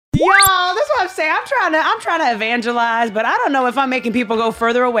say I'm trying to evangelize, but I don't know if I'm making people go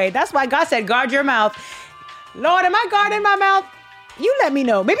further away. That's why God said, guard your mouth. Lord, am I guarding my mouth? You let me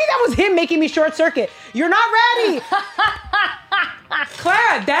know. Maybe that was him making me short circuit. You're not ready.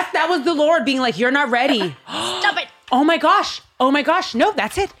 Clara, that was the Lord being like, you're not ready. Stop it. Oh my gosh. No,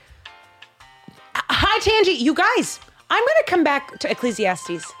 that's it. Hi, Tangi. You guys, I'm going to come back to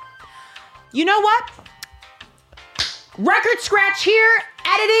Ecclesiastes. You know what? Record scratch here,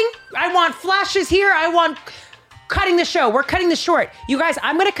 editing. I want flashes here. I want cutting the show. We're cutting this short. You guys,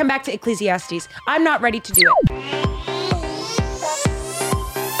 I'm going to come back to Ecclesiastes. I'm not ready to do it.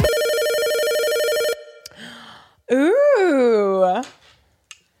 Ooh.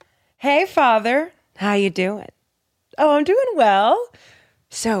 Hey, Father. How you doing? Oh, I'm doing well.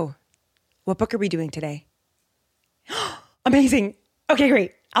 So, what book are we doing today? Amazing. Okay,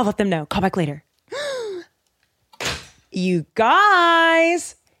 great. I'll let them know. Call back later. You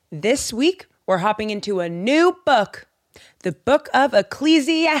guys, this week we're hopping into a new book, the book of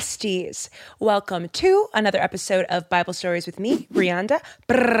Ecclesiastes. Welcome to another episode of Bible Stories with me, Brianda.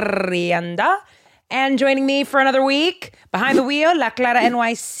 And joining me for another week, behind the wheel, La Clara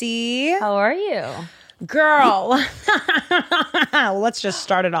NYC. How are you? Girl, let's just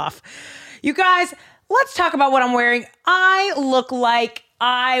start it off. You guys, let's talk about what I'm wearing. I look like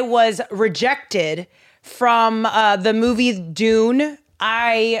I was rejected from the movie Dune.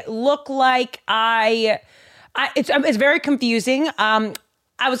 I look like it's very confusing. I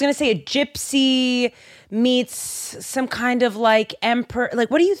was going to say a gypsy meets some kind of like emperor. Like,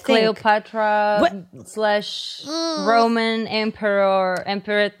 what do you think? Cleopatra / Roman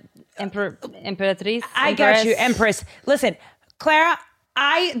emperatrice. I got you, Empress. Listen, Clara,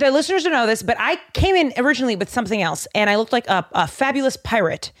 the listeners don't know this, but I came in originally with something else, and I looked like a fabulous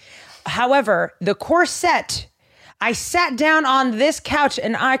pirate. However, the corset, I sat down on this couch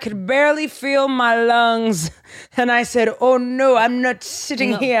and I could barely feel my lungs. And I said, oh no, I'm not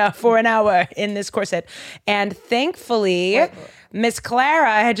sitting here for an hour in this corset. And thankfully, Miss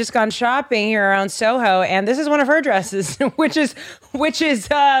Clara had just gone shopping here around Soho, and this is one of her dresses, which is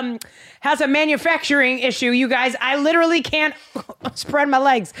has a manufacturing issue. You guys, I literally can't spread my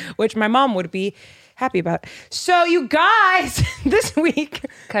legs, which my mom would be happy about. So you guys, this week.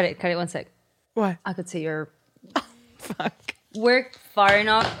 Cut it 1 sec. What? I could see your. Fuck. We're far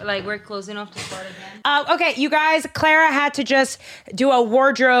enough, like we're close enough to start again. Okay, you guys, Clara had to just do a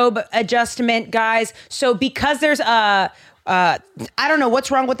wardrobe adjustment, guys. So because there's I don't know what's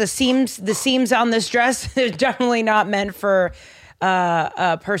wrong with the seams. The seams on this dress is definitely not meant for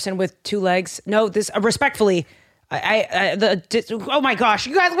a person with two legs. No, this respectfully. Oh my gosh,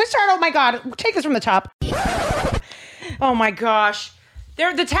 you guys, let's start. Oh my God, take this from the top. Oh my gosh,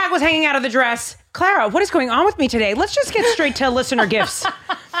 the tag was hanging out of the dress. Clara, what is going on with me today? Let's just get straight to listener gifts.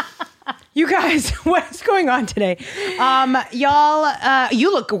 You guys, what is going on today? Y'all,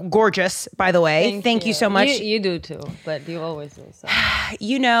 you look gorgeous, by the way. Thank you so much. You do too, but you always do. So.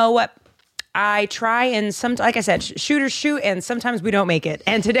 You know what? I try and like I said, shooters shoot, and sometimes we don't make it.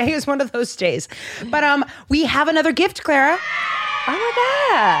 And today is one of those days. But we have another gift, Clara. Oh my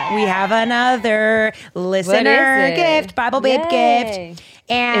God. We have another listener gift, Bible Babe gift.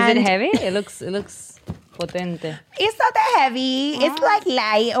 And is it heavy? It looks potente. It's not that heavy. It's like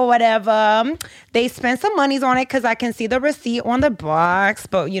light or whatever. They spent some monies on it because I can see the receipt on the box.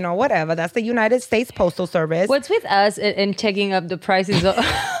 But, you know, whatever. That's the United States Postal Service. What's with us and checking up the prices on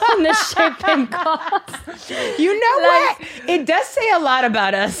the shipping costs? You know what? It does say a lot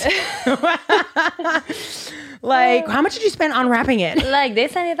about us. Like, how much did you spend on wrapping it? Like, they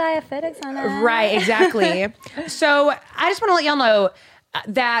send it via FedEx on that. Right, exactly. So I just want to let y'all know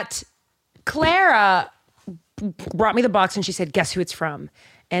that Clara brought me the box and she said, guess who it's from?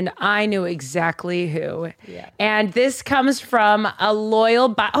 And I knew exactly who. Yeah. And this comes from a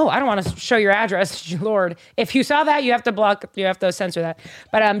loyal I don't want to show your address, Lord. If you saw that, you have to censor that.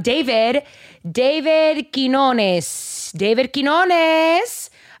 But David Quinones. He's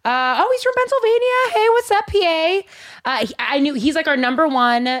from Pennsylvania. Hey, what's up, PA? I knew he's like our number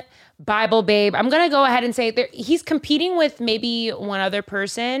one Bible babe. I'm going to go ahead and say he's competing with maybe one other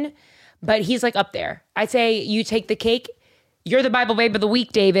person, but he's like up there. I'd say you take the cake. You're the Bible babe of the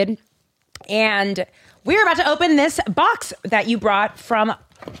week, David. And we're about to open this box that you brought from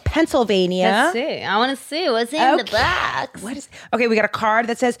Pennsylvania. Let's see. I want to see what's in the box. Okay, we got a card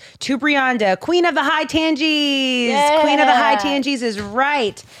that says, to Brianda, Queen of the High Tangies. Yeah. Queen of the High Tangies is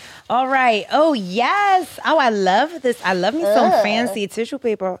right. All right. Oh, yes. Oh, I love this. I love me some fancy tissue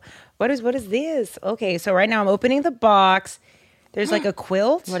paper. What is this? Okay, so right now I'm opening the box. There's like a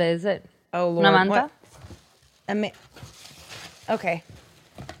quilt. What is it? Oh, Lord. Una manta? Okay.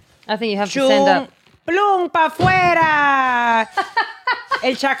 I think you have to stand up. Plum pa fuera.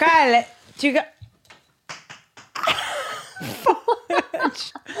 El chacal. Chica.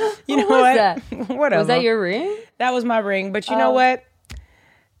 You know what? That? Whatever. Was that your ring? That was my ring. But you know what?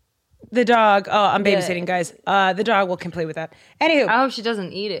 The dog. Oh, I'm babysitting, guys. The dog will can play with that. Anywho. I hope she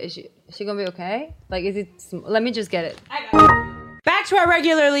doesn't eat it. Is she gonna be okay? Like, is it? Let me just get it. Back to our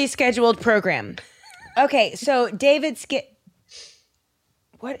regularly scheduled program. Okay, so David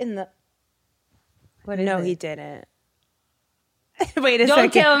What in the? What is No, it? he didn't. Wait a Don't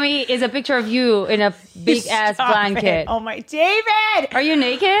second. tell me it's a picture of you in a big ass Stop blanket. it. Oh my, David! Are you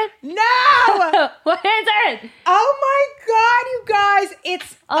naked? No! What is it? Oh my God, you guys!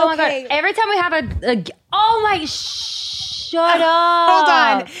 It's Oh my okay. god! Every time we have oh my, shut up! Hold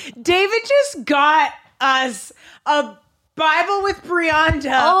on, David just got us a Bible with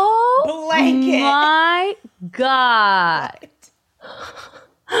Brianda Oh blanket. my god!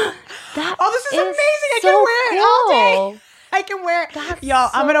 That Oh, this is amazing! I so can wear it all cool. day. I can wear it. That's Y'all,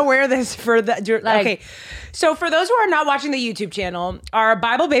 I'm so- gonna wear this for the. Like- Okay, so for those who are not watching the YouTube channel, our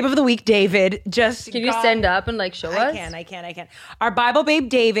Bible Babe of the Week, David, just Can you stand up and like show us? I can. Our Bible Babe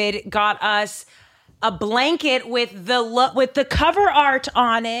David got us a blanket with the cover art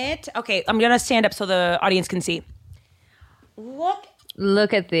on it. Okay, I'm gonna stand up so the audience can see.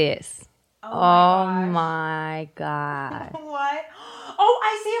 Look at this. Oh my god. What?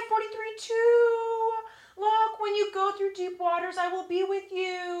 Oh, Isaiah 43 too. Look, when you go through deep waters, I will be with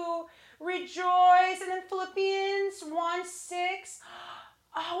you. Rejoice. And then Philippians 1:6.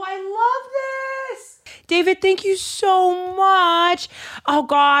 Oh, I love this. David, thank you so much. Oh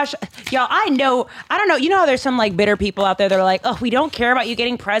gosh. Y'all, I don't know. You know how there's some like bitter people out there that are like, oh, we don't care about you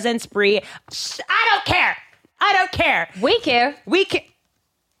getting presents, Brie. I don't care. We care. We can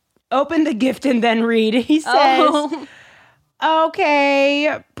open the gift and then read. He says,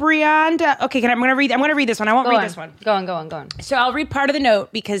 okay, Brianda. Okay, I'm going to read this one. I won't read this one. Go on. So I'll read part of the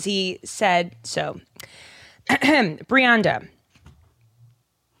note because he said so. Brianda,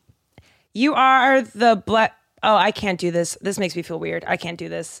 you are the oh, I can't do this. This makes me feel weird. I can't do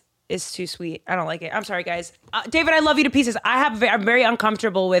this. It's too sweet. I don't like it. I'm sorry, guys. David, I love you to pieces. I'm very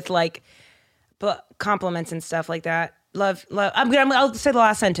uncomfortable with like compliments and stuff like that. Love. I'll say the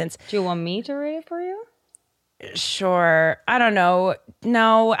last sentence. Do you want me to read it for you? Sure. I don't know.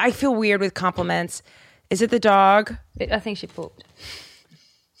 No, I feel weird with compliments. Is it the dog? I think she pooped.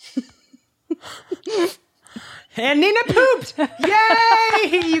 And Nina pooped.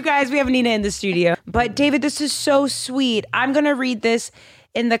 Yay! You guys, we have Nina in the studio. But David, this is so sweet. I'm going to read this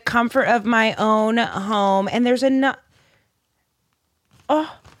in the comfort of my own home. And there's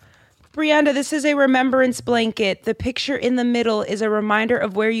Brianda, this is a remembrance blanket. The picture in the middle is a reminder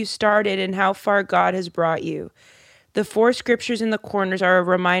of where you started and how far God has brought you. The 4 scriptures in the corners are a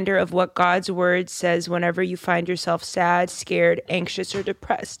reminder of what God's word says whenever you find yourself sad, scared, anxious, or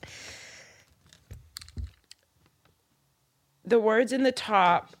depressed. The words in the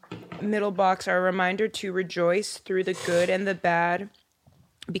top middle box are a reminder to rejoice through the good and the bad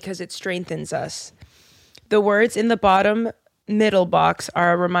because it strengthens us. The words in the bottom middle box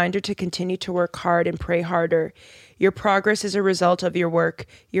are a reminder to continue to work hard and pray harder. Your progress is a result of your work.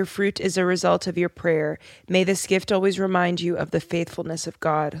 Your fruit is a result of your prayer. May this gift always remind you of the faithfulness of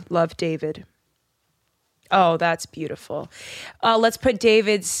God. Love, David. Oh, that's beautiful. Let's put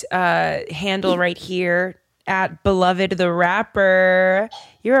David's handle right here at Beloved the Rapper.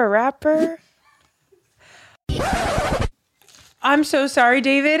 You're a rapper? I'm so sorry,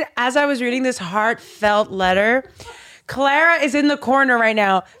 David. As I was reading this heartfelt letter, Clara is in the corner right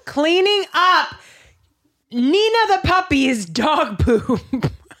now cleaning up Nina the puppy's dog poop.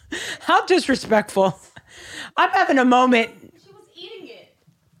 How disrespectful. I'm having a moment. She was eating it.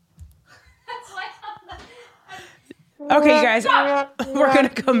 That's why Okay, you guys, we're going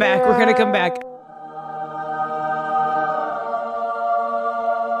to come back.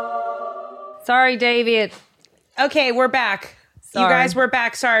 Sorry, David. Okay, we're back. Sorry. You guys, we're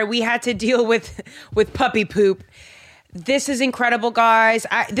back. Sorry, we had to deal with puppy poop. This is incredible, guys.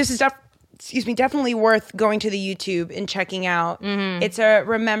 This is definitely worth going to the YouTube and checking out. Mm-hmm. It's a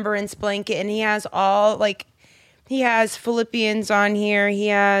remembrance blanket, and he has he has Philippians on here. He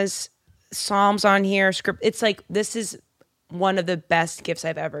has Psalms on here. Script. It's like, this is one of the best gifts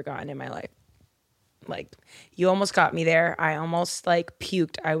I've ever gotten in my life. Like, you almost got me there. I almost like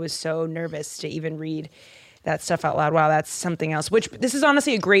puked. I was so nervous to even read that stuff out loud. Wow, that's something else. This is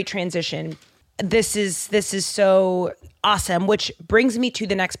honestly a great transition. This is so awesome, which brings me to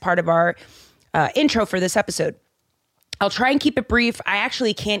the next part of our intro for this episode. I'll try and keep it brief. I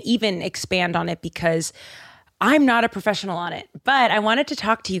actually can't even expand on it because I'm not a professional on it, but I wanted to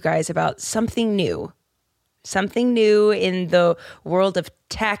talk to you guys about something new in the world of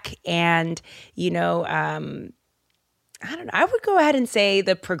tech and, I don't know. I would go ahead and say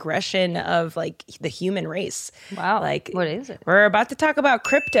the progression of like the human race. Wow. Like, what is it? We're about to talk about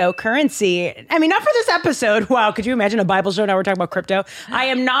cryptocurrency. I mean, not for this episode. Wow. Could you imagine a Bible show? Now we're talking about crypto. I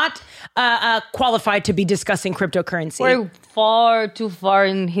am not qualified to be discussing cryptocurrency. We're far too far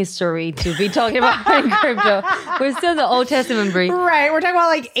in history to be talking about crypto. We're still the Old Testament breed. Right. We're talking about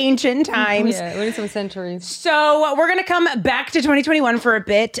like ancient times. Yeah, we're in some centuries. So we're going to come back to 2021 for a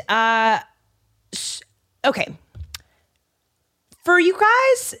bit. Okay. For you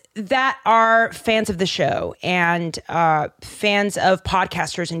guys that are fans of the show and fans of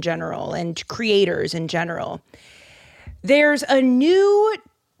podcasters in general and creators in general, there's a new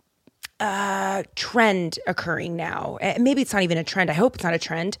trend occurring now. Maybe it's not even a trend. I hope it's not a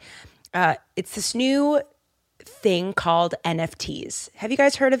trend. It's this new thing called NFTs. Have you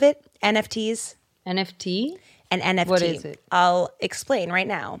guys heard of it? NFTs? NFT? An NFT. What is it? I'll explain right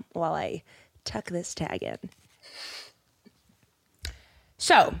now while I tuck this tag in.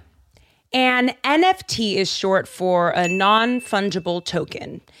 So, an NFT is short for a non-fungible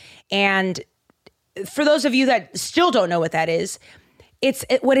token. And for those of you that still don't know what that is, it's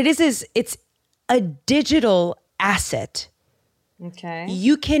a digital asset. Okay.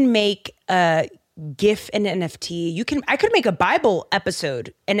 You can make a GIF an NFT. I could make a Bible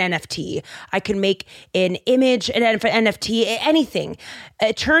episode an NFT. I could make an image an NFT, anything.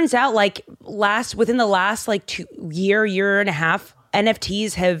 It turns out like within the last like year and a half,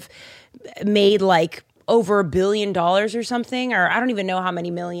 NFTs have made like over $1 billion or something, or I don't even know how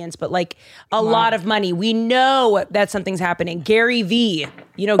many millions, but like a lot of money. We know that something's happening. Gary Vee,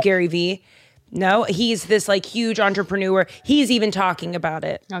 you know Gary Vee? No, he's this like huge entrepreneur. He's even talking about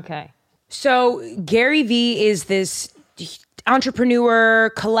it. Okay. So Gary Vee is this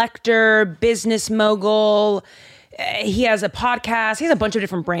entrepreneur, collector, business mogul. He has a podcast. He has a bunch of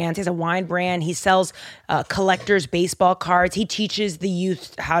different brands. He has a wine brand. He sells collectors' baseball cards. He teaches the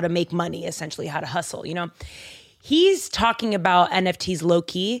youth how to make money, essentially, how to hustle, He's talking about NFTs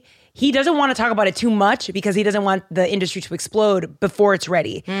low-key. He doesn't want to talk about it too much because he doesn't want the industry to explode before it's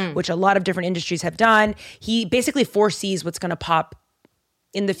ready, which a lot of different industries have done. He basically foresees what's going to pop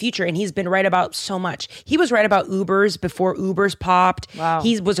in the future, and he's been right about so much. He was right about Ubers before Ubers popped. Wow.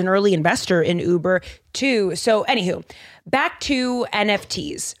 He was an early investor in Uber too. So anywho, back to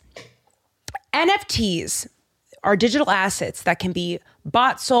NFTs. NFTs are digital assets that can be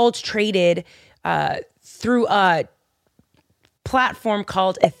bought, sold, traded through a platform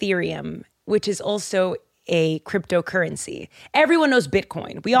called Ethereum, which is also a cryptocurrency. Everyone knows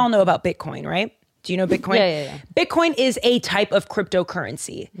Bitcoin. We all know about Bitcoin, right? Do you know Bitcoin? Yeah. Bitcoin is a type of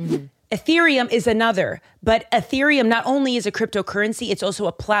cryptocurrency. Mm-hmm. Ethereum is another, but Ethereum not only is a cryptocurrency, it's also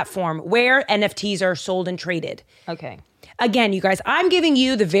a platform where NFTs are sold and traded. Okay. Again, you guys, I'm giving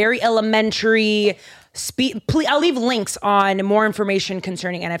you the very elementary I'll leave links on more information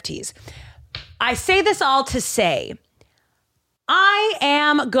concerning NFTs. I say this all to say, I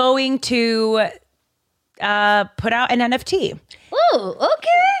am going to put out an NFT. Ooh, okay.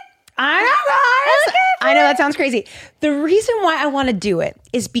 I know, guys. I know that sounds crazy. The reason why I want to do it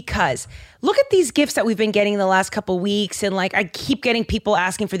is because look at these gifts that we've been getting the last couple weeks. And like, I keep getting people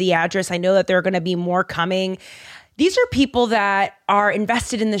asking for the address. I know that there are going to be more coming. These are people that are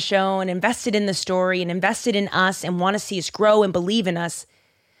invested in the show and invested in the story and invested in us and want to see us grow and believe in us.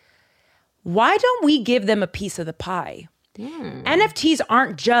 Why don't we give them a piece of the pie? NFTs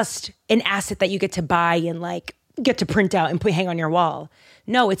aren't just an asset that you get to buy and like get to print out and hang on your wall.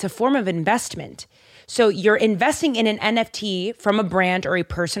 No, it's a form of investment. So you're investing in an NFT from a brand or a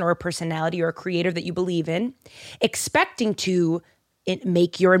person or a personality or a creator that you believe in, expecting to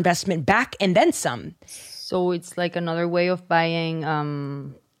make your investment back and then some. So it's like another way of buying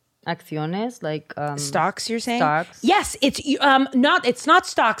acciones, like stocks, you're saying? Stocks. Yes, it's not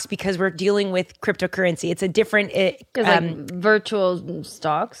stocks because we're dealing with cryptocurrency. It's a different like virtual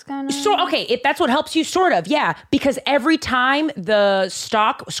stocks kind of. So okay, if that's what helps you, sort of, yeah. Because every time the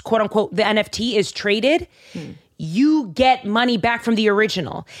stock, quote unquote, the NFT is traded, you get money back from the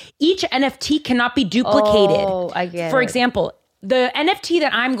original. Each NFT cannot be duplicated. Oh, I get it. For example, the NFT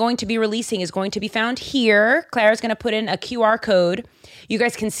that I'm going to be releasing is going to be found here. Clara's going to put in a QR code. You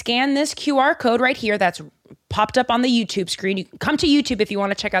guys can scan this QR code right here that's popped up on the YouTube screen. You can come to YouTube if you want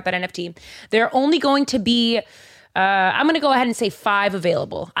to check out that NFT. There are only going to be, I'm going to go ahead and say 5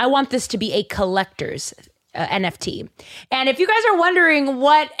 available. I want this to be a collector's NFT. And if you guys are wondering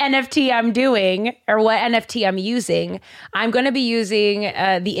what NFT I'm doing or what NFT I'm using, I'm going to be using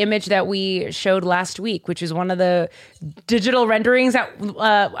the image that we showed last week, which is one of the digital renderings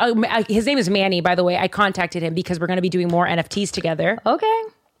that his name is Manny, by the way. I contacted him because we're going to be doing more NFTs together. Okay.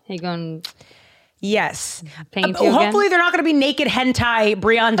 He going Yes. paint you Hopefully again? they're not going to be naked hentai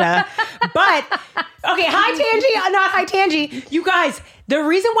Brianda. But, okay, hi Tangi, not hi Tangi. You guys, the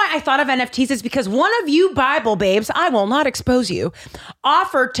reason why I thought of NFTs is because one of you Bible babes, I will not expose you,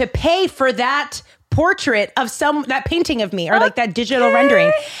 offered to pay for that portrait of that painting of me or like that digital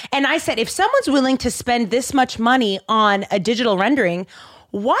rendering. And I said, if someone's willing to spend this much money on a digital rendering,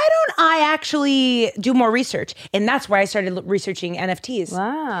 why don't I actually do more research? And that's why I started researching NFTs.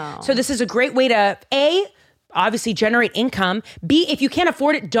 Wow. So this is a great way to A, obviously generate income. B, if you can't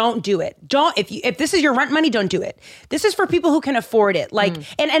afford it, don't do it. If this is your rent money, don't do it. This is for people who can afford it. Like,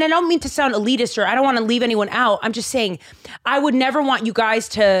 and I don't mean to sound elitist or I don't want to leave anyone out. I'm just saying I would never want you guys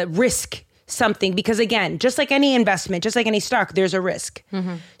to risk something because again, just like any investment, just like any stock, there's a risk.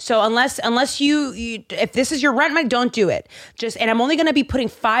 So unless you if this is your rent money, don't do it. And I'm only going to be putting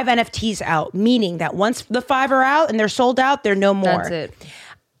 5 NFTs out, meaning that once the 5 are out and they're sold out, they're no more. That's it.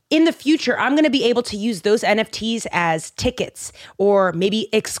 In the future, I'm going to be able to use those NFTs as tickets or maybe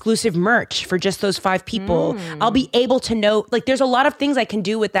exclusive merch for just those 5 people. I'll be able to know, like, there's a lot of things I can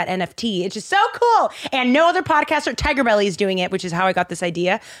do with that NFT. It's just so cool. And no other podcaster, Tiger Belly is doing it, which is how I got this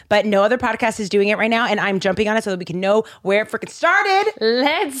idea. But no other podcast is doing it right now. And I'm jumping on it so that we can know where it freaking started.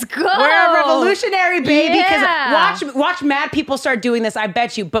 Let's go. We're a revolutionary, baby. Yeah. Because watch mad people start doing this, I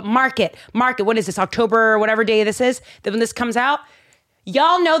bet you. But mark it. What is this, October, whatever day this is, when this comes out?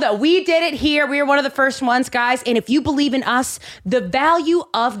 Y'all know that we did it here. We were one of the first ones, guys. And if you believe in us, the value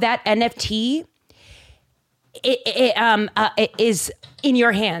of that NFT it is in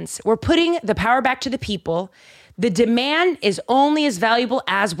your hands. We're putting the power back to the people. The demand is only as valuable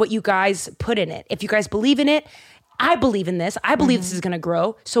as what you guys put in it. If you guys believe in it, I believe in this. I believe this is going to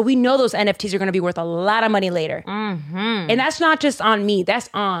grow. So we know those NFTs are going to be worth a lot of money later. And that's not just on me. That's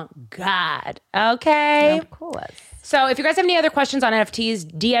on God. Okay? Of course. So if you guys have any other questions on NFTs,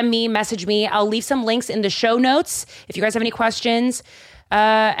 DM me, message me. I'll leave some links in the show notes if you guys have any questions.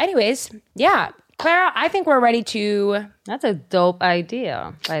 Anyways, yeah. Clara, I think we're ready to... That's a dope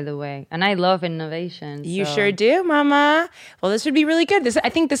idea, by the way. And I love innovation. You so. sure do, mama. Well, this would be really good. I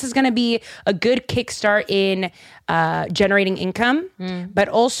think this is going to be a good kickstart in generating income, but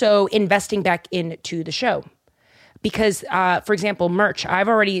also investing back into the show. Because, for example, merch. I've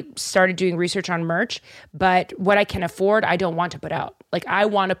already started doing research on merch, but what I can afford, I don't want to put out. Like, I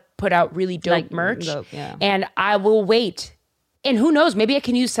want to put out really dope merch, and I will wait. And who knows, maybe I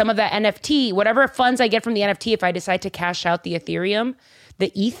can use some of that NFT, whatever funds I get from the NFT, if I decide to cash out the Ethereum.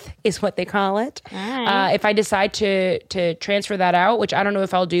 The ETH is what they call it. If I decide to transfer that out, which I don't know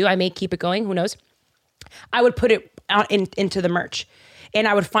if I'll do, I may keep it going, who knows. I would put it out into the merch. And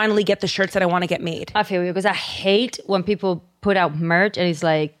I would finally get the shirts that I want to get made. I feel you because I hate when people put out merch and it's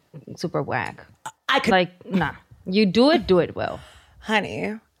like super whack. Nah. You do it well.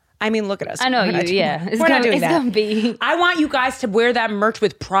 Honey, I mean, look at us. I know We're you, yeah. We're not doing that. It's gonna be. I want you guys to wear that merch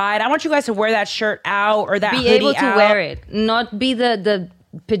with pride. I want you guys to wear that shirt out or that be hoodie able to out. wear it, not be the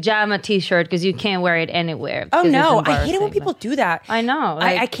pajama t-shirt because you can't wear it anywhere. Oh no, it's I hate it when embarrassing, people do that. I know.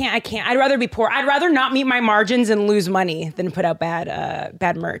 I can't. I'd rather be poor. I'd rather not meet my margins and lose money than put out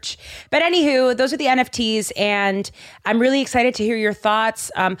bad merch. But anywho, those are the NFTs, and I'm really excited to hear your thoughts.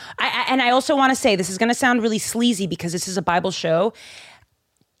 I also want to say, this is going to sound really sleazy because this is a Bible show.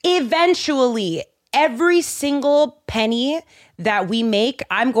 Eventually, every single penny that we make,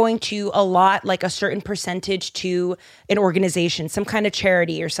 I'm going to allot like a certain percentage to an organization, some kind of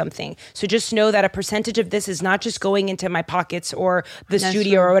charity or something. So just know that a percentage of this is not just going into my pockets or the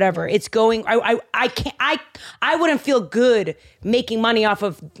studio or whatever. It's going, I wouldn't feel good making money off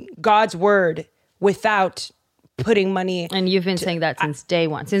of God's word without putting money. And you've been saying that since day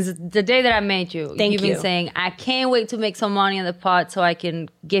one, since the day that I met you. You've been saying, I can't wait to make some money in the pot so I can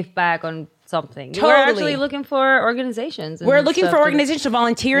give back on something. Totally. We're actually looking for organizations. We're looking for organizations to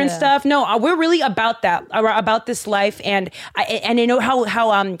volunteer and stuff. No, we're really about that, about this life. And I know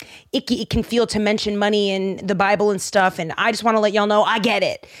how icky it can feel to mention money in the Bible and stuff. And I just want to let y'all know I get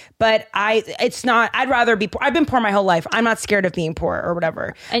it. But it's not, I'd rather be poor. I've been poor my whole life. I'm not scared of being poor or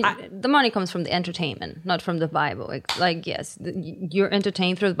whatever. And the money comes from the entertainment, not from the Bible. Like yes, you're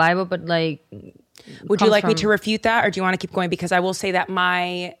entertained through the Bible, but like... Would you like me to refute that? Or do you want to keep going? Because I will say that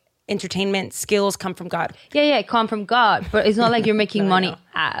my entertainment skills come from God. Yeah, it come from God, but it's not like you're making money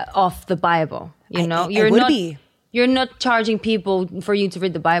off the Bible. You know, you're would not. Be. you're not charging people for you to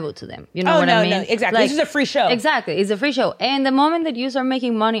read the Bible to them. You know what I mean? No, exactly. This is a free show. Exactly. It's a free show. And the moment that you start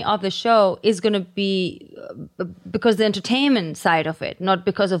making money off the show is going to be because the entertainment side of it, not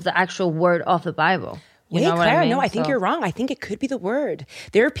because of the actual word of the Bible. You know what Claire, I mean? no, I think you're wrong. I think it could be the word.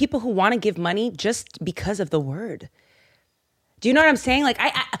 There are people who want to give money just because of the word. Do you know what I'm saying? Like,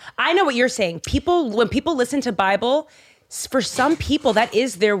 I know what you're saying. When people listen to Bible, for some people, that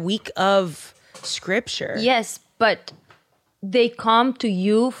is their week of scripture. Yes, but they come to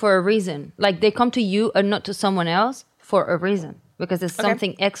you for a reason. Like they come to you and not to someone else for a reason. Because there's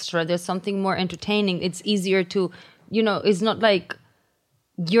something extra. There's something more entertaining. It's easier to, it's not like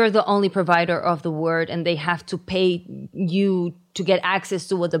you're the only provider of the word and they have to pay you to get access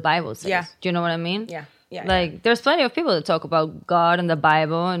to what the Bible says. Yeah. Do you know what I mean? Yeah. There's plenty of people that talk about God and the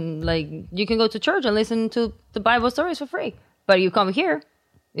Bible, and like you can go to church and listen to the Bible stories for free. But you come here,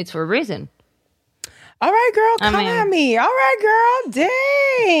 it's for a reason. All right, girl, come at me. All right, girl,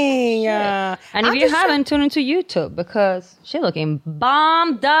 dang. And if you haven't, tune into YouTube because she's looking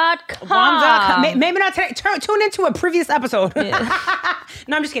bomb.com. Bomb.com. Maybe not today. Tune into a previous episode. Yeah.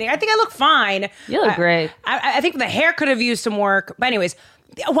 No, I'm just kidding. I think I look fine. You look great. I think the hair could have used some work. But anyways,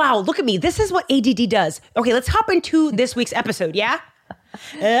 wow, look at me. This is what ADD does. Okay, let's hop into this week's episode, yeah?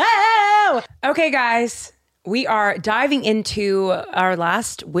 Oh! Okay, guys, we are diving into our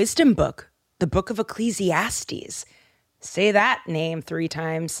last wisdom book, the book of Ecclesiastes. Say that name 3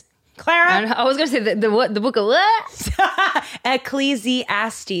 times. Clara? I was going to say the book of what?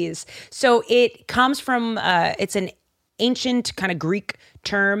 Ecclesiastes. So it comes from, it's an ancient kind of Greek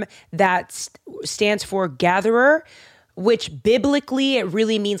term that stands for gatherer, which biblically it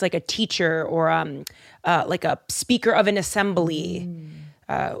really means like a teacher or like a speaker of an assembly.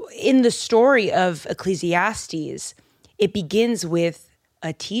 In the story of Ecclesiastes, it begins with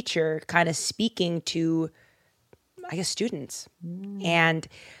a teacher kind of speaking to, I guess, students. And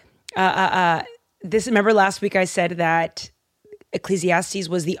remember last week I said that Ecclesiastes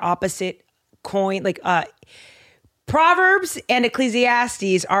was the opposite coin, like Proverbs and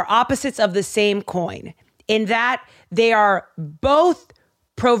Ecclesiastes are opposites of the same coin in that they are both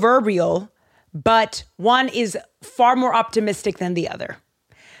proverbial, but one is far more optimistic than the other.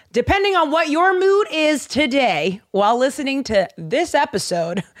 Depending on what your mood is today while listening to this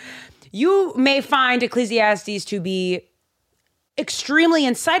episode, you may find Ecclesiastes to be extremely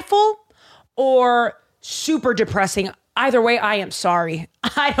insightful or super depressing. Either way, I am sorry.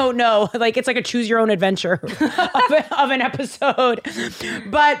 I don't know. Like, it's like a choose your own adventure of an episode.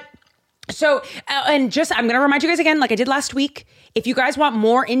 But so, and just, I'm going to remind you guys again, like I did last week, if you guys want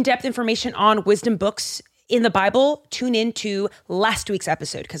more in-depth information on wisdom books in the Bible, tune in to last week's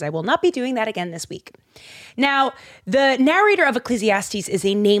episode because I will not be doing that again this week. Now, the narrator of Ecclesiastes is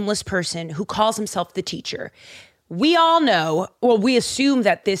a nameless person who calls himself the teacher. We all know, well, we assume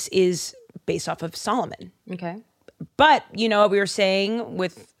that this is based off of Solomon. Okay. But, we were saying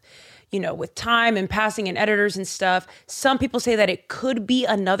with time and passing and editors and stuff, some people say that it could be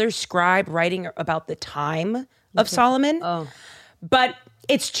another scribe writing about the time of Solomon. Oh. But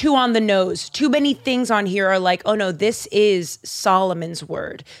it's too on the nose. Too many things on here are like, oh no, this is Solomon's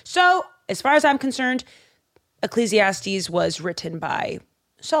word. So as far as I'm concerned, Ecclesiastes was written by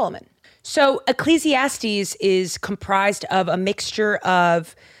Solomon. So Ecclesiastes is comprised of a mixture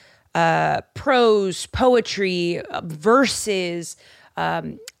of prose, poetry, verses,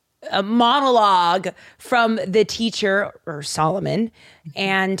 a monologue from the teacher or Solomon.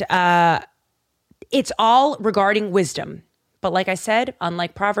 And it's all regarding wisdom. But like I said,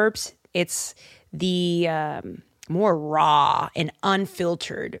 unlike Proverbs, it's the more raw and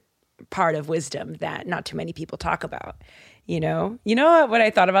unfiltered part of wisdom that not too many people talk about. You know what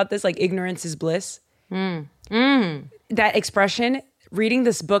I thought about this? Like, ignorance is bliss. That expression, reading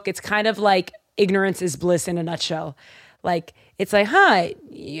this book, it's kind of like ignorance is bliss in a nutshell. Like, it's like,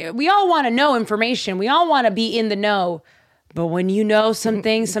 we all want to know information. We all want to be in the know. But when you know some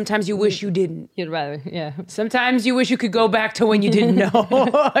things, sometimes you wish you didn't. You'd rather, yeah. Sometimes you wish you could go back to when you didn't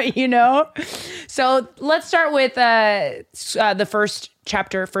know, So let's start with the first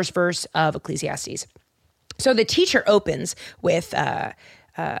verse of Ecclesiastes. So the teacher opens with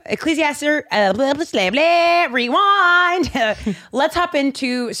Ecclesiastes, rewind. Let's hop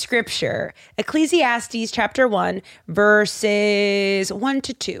into scripture. Ecclesiastes chapter 1, verses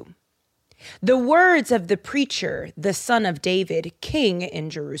 1-2. The words of the preacher, the son of David, king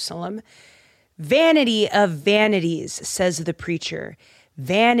in Jerusalem. Vanity of vanities, says the preacher.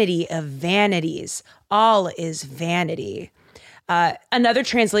 Vanity of vanities, all is vanity. Another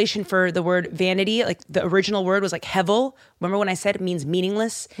translation for the word vanity, like the original word was like hevel. Remember when I said it means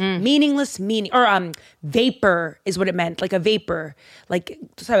meaningless? Meaningless meaning, or vapor is what it meant, like a vapor, like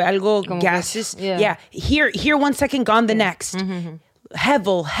sabe, algo gases. yeah. Here 1 second, gone the next.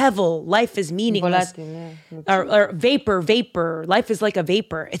 Hevel, life is meaningless. Volátil, yeah. Or vapor, life is like a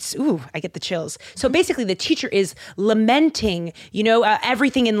vapor. It's, I get the chills. So basically the teacher is lamenting,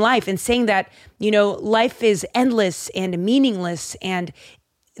 everything in life and saying that, life is endless and meaningless and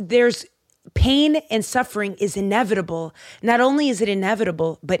there's pain and suffering is inevitable. Not only is it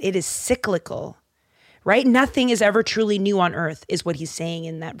inevitable, but it is cyclical, right? Nothing is ever truly new on earth is what he's saying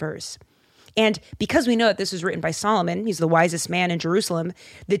in that verse. And because we know that this was written by Solomon, he's the wisest man in Jerusalem,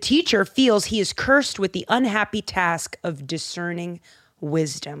 the teacher feels he is cursed with the unhappy task of discerning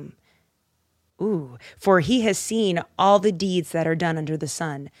wisdom. For he has seen all the deeds that are done under the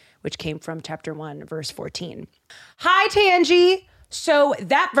sun, which came from chapter 1, verse 14. Hi, Tangi. So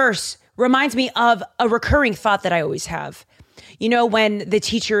that verse reminds me of a recurring thought that I always have. When the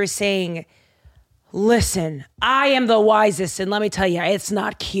teacher is saying, listen, I am the wisest, and let me tell you, it's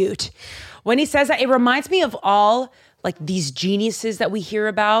not cute. When he says that, it reminds me of all like these geniuses that we hear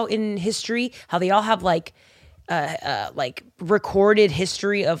about in history, how they all have like recorded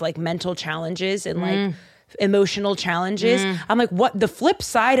history of like mental challenges and like emotional challenges. I'm like, what? The flip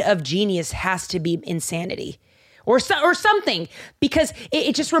side of genius has to be insanity. Or something, because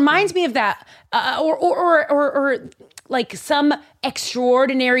it just reminds me of that, or like some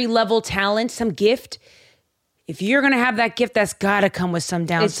extraordinary level talent, some gift. If you're gonna have that gift, that's gotta come with some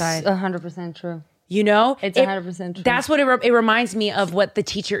downside. It's 100% true. It's 100% true. That's what it reminds me of. What the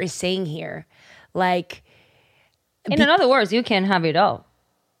teacher is saying here, like. In other words, you can't have it all.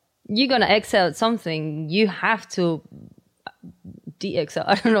 You're gonna excel at something. You have to de-excel.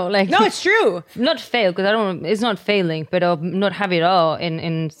 I don't know, like no, it's true. Not fail, because I don't. It's not failing, but not have it all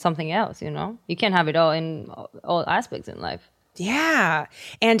in something else. You can't have it all in all aspects in life. Yeah,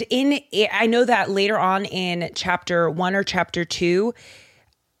 and I know that later on in chapter 1 or chapter 2,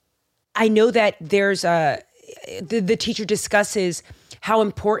 I know that there's the teacher discusses how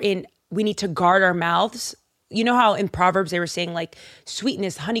important we need to guard our mouths. You know how in Proverbs they were saying like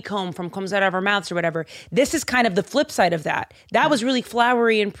sweetness, honeycomb comes out of our mouths or whatever. This is kind of the flip side of that. That was really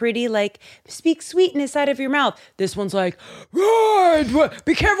flowery and pretty, like speak sweetness out of your mouth. This one's like, right,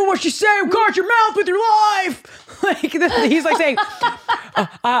 be careful what you say, guard your mouth with your life. Like he's like saying,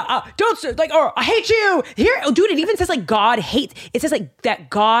 don't like, or I hate you. Here, dude, it even says like God hates. It says like that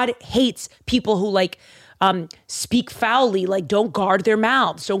God hates people who like speak foully, like don't guard their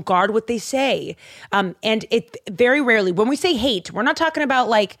mouths, don't guard what they say. And it very rarely, when we say hate, we're not talking about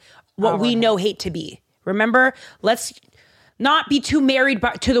like what we know hate to be. Remember, let's not be too married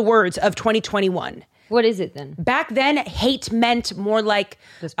to the words of 2021. What is it then? Back then, hate meant more like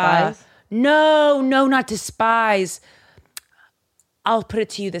despise. No, not despise. I'll put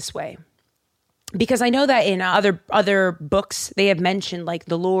it to you this way. Because I know that in other books, they have mentioned like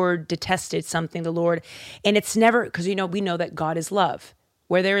the Lord detested something, and it's never, because we know that God is love.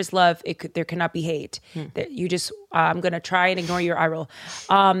 Where there is love, there cannot be hate. That you just, I'm going to try and ignore your eye roll.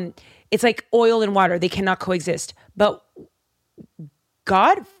 It's like oil and water. They cannot coexist. But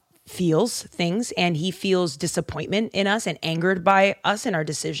God feels things, and he feels disappointment in us and angered by us and our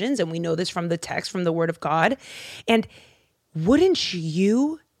decisions. And we know this from the text, from the word of God. And wouldn't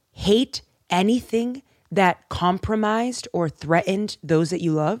you hate anything that compromised or threatened those that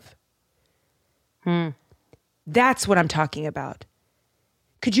you love? That's what I'm talking about.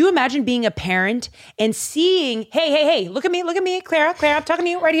 Could you imagine being a parent and seeing, hey, look at me, Clara, I'm talking to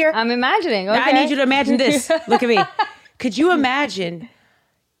you right here. I'm imagining. Okay. I need you to imagine this. Look at me. Could you imagine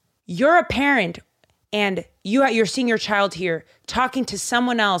you're a parent and you're seeing your child here talking to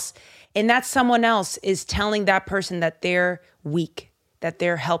someone else, and that someone else is telling that person that they're weak, that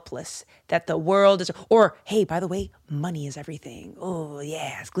they're helpless, that the world is, or hey, by the way, money is everything. Oh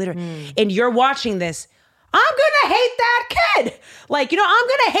yeah, it's glitter. And you're watching this. I'm gonna hate that kid. Like, I'm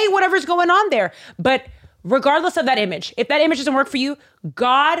gonna hate whatever's going on there. But regardless of that image, if that image doesn't work for you,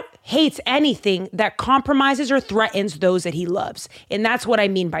 God hates anything that compromises or threatens those that he loves. And that's what I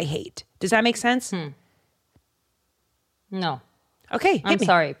mean by hate. Does that make sense? No. Okay. I'm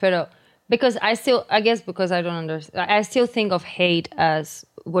sorry, pero because I don't understand. I still think of hate as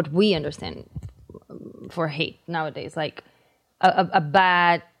what we understand for hate nowadays, like a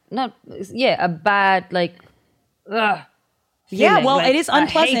bad, like, yeah, feeling. well, like, it is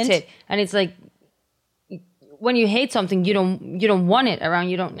unpleasant. I hate it. And it's like, when you hate something, you don't want it around.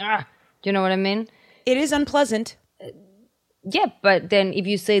 You don't, do you know what I mean? It is unpleasant. Yeah, but then if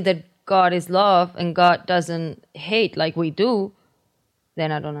you say that God is love and God doesn't hate like we do,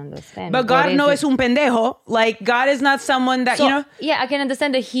 then I don't understand. But God no es un pendejo. Like, God is not someone that, So, you know. yeah, I can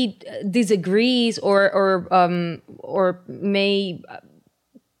understand that he disagrees or may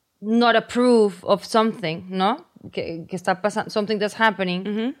not approve of something, no? Que está pasando, something that's happening.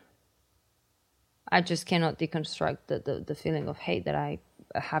 Mm-hmm. I just cannot deconstruct the feeling of hate that I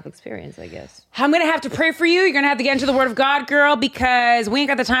have experienced, I guess. I'm going to have to pray for you. You're going to have to get into the word of God, girl, because we ain't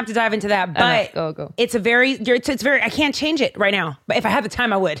got the time to dive into that. But go. it's it's very, I can't change it right now. But if I had the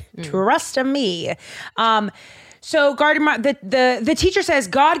time, I would. Trust me. So Garden, the teacher says,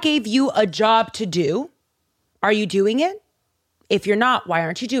 God gave you a job to do. Are you doing it? If you're not, why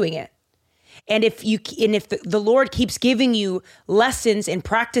aren't you doing it? And if the Lord keeps giving you lessons and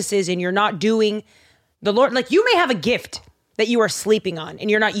practices and you're not doing the Lord, like you may have a gift that you are sleeping on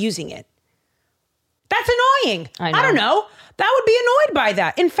and you're not using it. That's annoying. I know. I don't know. That would be annoyed by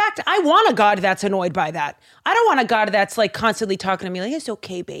that. In fact, I want a God that's annoyed by that. I don't want a God that's like constantly talking to me like, it's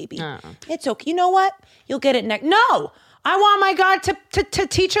okay, baby. It's okay. You know what? You'll get it next. No, I want my God to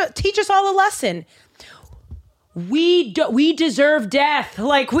teach us all a lesson. We deserve death.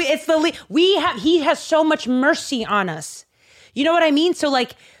 Like he has so much mercy on us. You know what I mean? So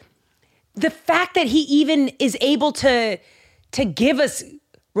like the fact that he even is able to give us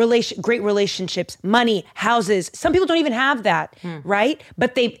great relationships, money, houses. Some people don't even have that, right?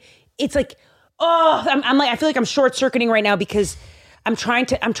 But it's like, oh, I feel like I'm short circuiting right now because I'm trying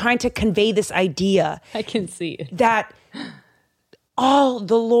to convey this idea. I can see it. That all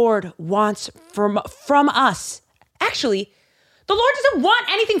the Lord wants from us. Actually, the Lord doesn't want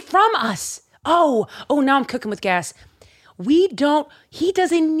anything from us. Oh, now I'm cooking with gas. He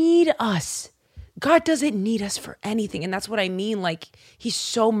doesn't need us. God doesn't need us for anything. And that's what I mean. Like, he's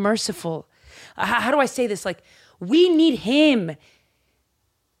so merciful. How do I say this? Like, we need him.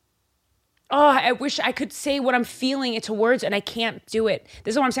 Oh, I wish I could say what I'm feeling into words and I can't do it.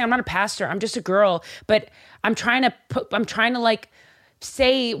 This is what I'm saying. I'm not a pastor. I'm just a girl, but I'm trying to like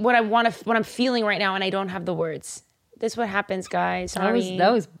say what I'm feeling right now and I don't have the words. This is what happens, guys. Sorry.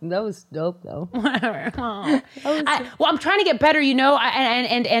 That was dope though. Whatever. I'm trying to get better, you know.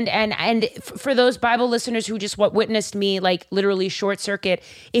 And for those Bible listeners who just witnessed me like literally short circuit,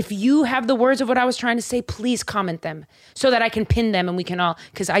 if you have the words of what I was trying to say, please comment them so that I can pin them and we can all.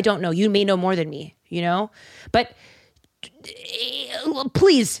 Because I don't know. You may know more than me, you know. But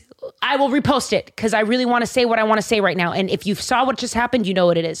please, I will repost it because I really want to say what I want to say right now. And if you saw what just happened, you know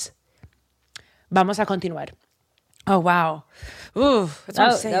what it is. Vamos a continuar. Oh, wow. Ooh, that's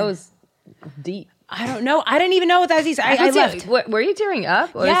what I'm saying. That was deep. I don't know. I didn't even know what that is. I left. Were you tearing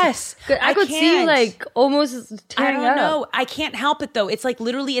up? Or yes. I could see you like almost tearing up. I don't know. I can't help it though. It's like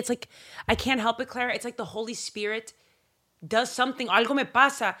literally, it's like, I can't help it, Clara. It's like the Holy Spirit does something. Algo me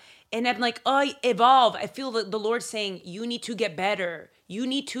pasa. And I'm like, oh, evolve. I feel the Lord saying, you need to get better. You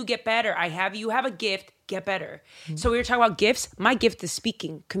need to get better. You have a gift. Get better. Mm-hmm. So we were talking about gifts. My gift is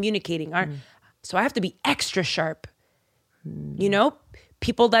speaking, communicating. So I have to be extra sharp. You know,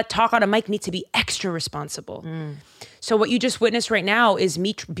 people that talk on a mic need to be extra responsible. So what you just witnessed right now is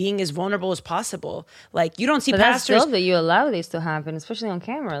me being as vulnerable as possible. Like you don't see pastors. That's dope that you allow this to happen, especially on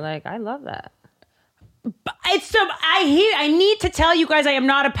camera. Like I love that. It's so I need to tell you guys I am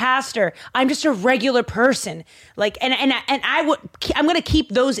not a pastor. I'm just a regular person. Like and I'm going to keep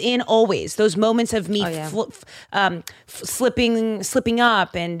those in always. Those moments of me slipping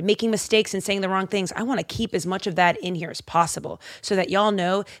up and making mistakes and saying the wrong things. I want to keep as much of that in here as possible so that y'all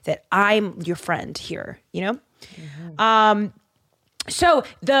know that I'm your friend here, you know? Mm-hmm. So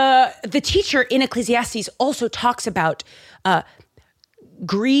the teacher in Ecclesiastes also talks about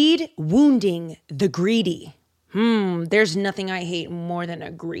greed wounding the greedy. There's nothing I hate more than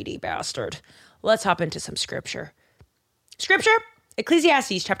a greedy bastard. Let's hop into some scripture. Scripture,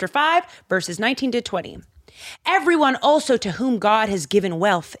 Ecclesiastes chapter 5, verses 19 to 20. Everyone also to whom God has given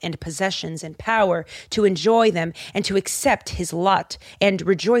wealth and possessions and power to enjoy them and to accept his lot and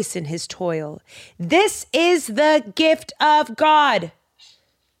rejoice in his toil. This is the gift of God.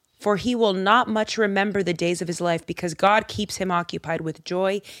 For he will not much remember the days of his life because God keeps him occupied with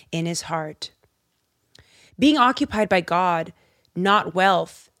joy in his heart. Being occupied by God, not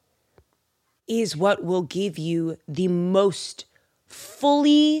wealth, is what will give you the most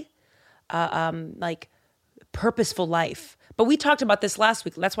fully purposeful life. But we talked about this last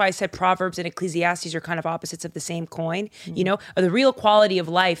week. That's why I said Proverbs and Ecclesiastes are kind of opposites of the same coin. Mm-hmm. You know, the real quality of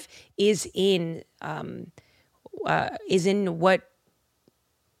life is in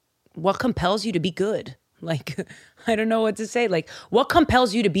what compels you to be good. Like, I don't know what to say. Like, what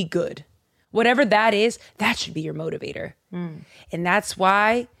compels you to be good? Whatever that is, that should be your motivator. And that's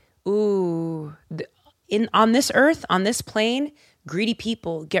why, on this earth, on this plane, greedy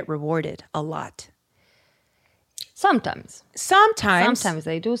people get rewarded a lot. Sometimes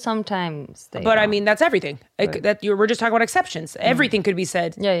they do. Sometimes they. But I don't. mean, that's everything. Right. We're just talking about exceptions. Everything could be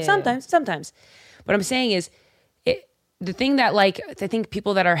said. Yeah, Sometimes. What I'm saying is, the thing that I think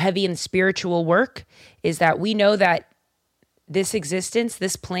people that are heavy in spiritual work is that we know that this existence,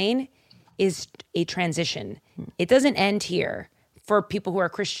 this plane, is a transition. It doesn't end here for people who are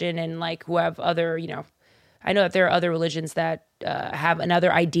Christian and who have other, I know that there are other religions that have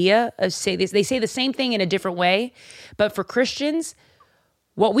another idea of they say the same thing in a different way. But for Christians,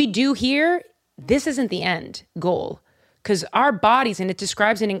 what we do here, this isn't the end goal, because our bodies, and it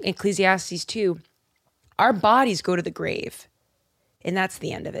describes it in Ecclesiastes 2, our bodies go to the grave, and that's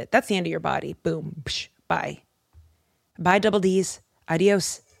the end of it. That's the end of your body. Boom. Psh, bye. Bye, double D's.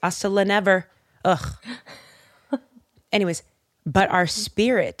 Adios. Hasta la never. Ugh. Anyways, but our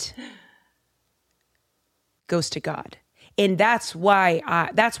spirit goes to God. And that's why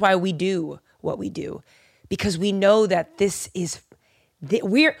we do what we do, because we know that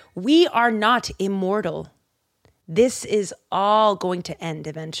we are not immortal. This is all going to end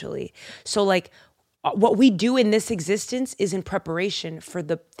eventually. So what we do in this existence is in preparation for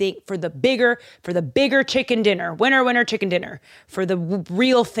the bigger chicken dinner, winner chicken dinner, for the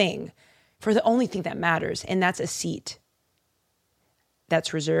real thing, for the only thing that matters, and that's a seat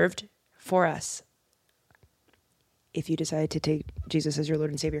that's reserved for us if you decide to take Jesus as your Lord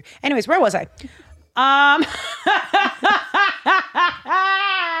and Savior. Anyways, where was I?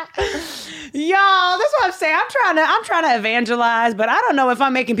 Y'all, that's what I'm saying. I'm trying to evangelize, but I don't know if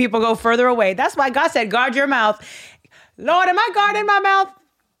I'm making people go further away. That's why God said, guard your mouth. Lord, am I guarding my mouth?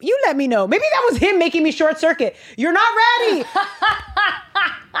 You let me know. Maybe that was him making me short circuit. You're not ready.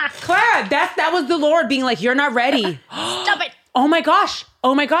 Clara, that was the Lord being like, you're not ready. Stop it. Oh my gosh.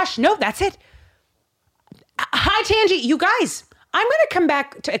 No, that's it. Hi, Tangi. You guys, I'm going to come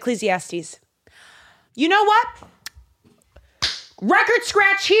back to Ecclesiastes. You know what? Record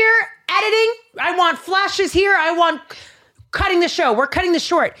scratch here, editing. I want flashes here. I want cutting the show. We're cutting this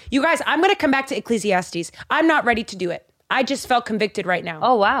short. You guys, I'm going to come back to Ecclesiastes. I'm not ready to do it. I just felt convicted right now.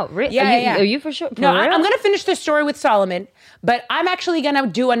 Oh, wow. Really? Yeah. Are you for sure? No, I'm going to finish the story with Solomon, but I'm actually going to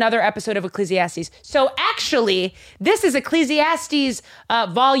do another episode of Ecclesiastes. So actually, this is Ecclesiastes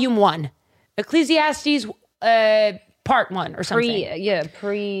Volume 1. Ecclesiastes Part 1 or something.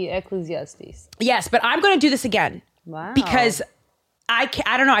 Pre-Ecclesiastes. Yes, but I'm going to do this again. Wow. Because I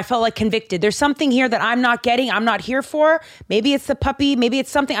don't know. I felt like convicted. There's something here that I'm not getting. I'm not here for. Maybe it's the puppy. Maybe it's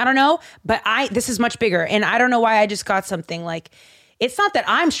something. I don't know. But this is much bigger. And I don't know why I just got something it's not that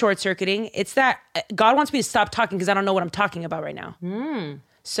I'm short circuiting. It's that God wants me to stop talking because I don't know what I'm talking about right now.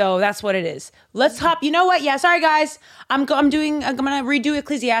 So that's what it is. Let's hop. You know what? Yeah. Sorry, guys. I'm going to redo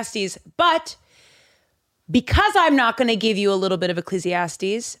Ecclesiastes, but because I'm not going to give you a little bit of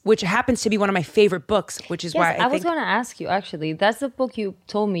Ecclesiastes, which happens to be one of my favorite books, which is why I was going to ask you, actually. That's the book you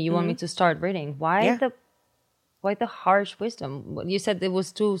told me you want me to start reading. Why the harsh wisdom? You said it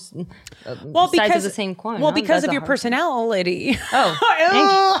was two sides of the same coin. Well, because of your personality. Oh,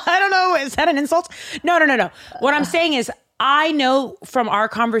 I don't know. Is that an insult? No. What I'm saying is, I know from our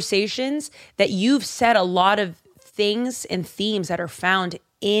conversations that you've said a lot of things and themes that are found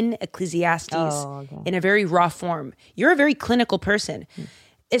in Ecclesiastes in a very raw form. You're a very clinical person.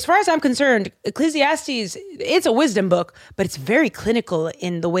 As far as I'm concerned, Ecclesiastes, it's a wisdom book, but it's very clinical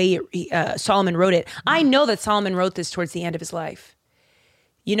in the way Solomon wrote it. I know that Solomon wrote this towards the end of his life.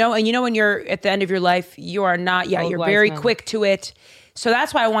 And when you're at the end of your life, you are not, you're very quick to it. So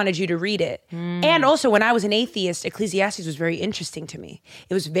that's why I wanted you to read it. And also, when I was an atheist, Ecclesiastes was very interesting to me.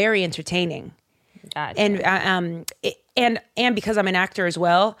 It was very entertaining. Gotcha. And because I'm an actor as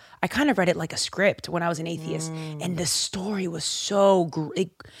well, I kind of read it like a script when I was an atheist, and the story was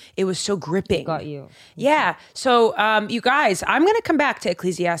it was so gripping. Got you. Yeah. So, you guys, I'm going to come back to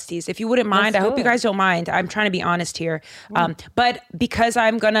Ecclesiastes if you wouldn't mind. I hope you guys don't mind. I'm trying to be honest here. But because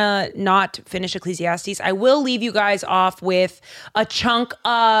I'm going to not finish Ecclesiastes, I will leave you guys off with a chunk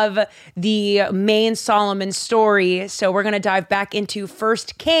of the main Solomon story. So we're going to dive back into 1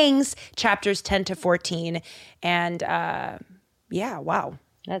 Kings chapters 10 to 14. And wow.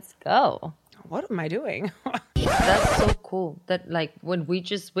 Let's go. What am I doing? That's so cool. That what we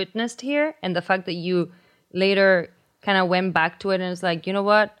just witnessed here, and the fact that you later kind of went back to it and it's like, you know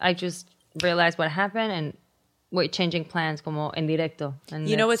what? I just realized what happened and we're changing plans como en directo. And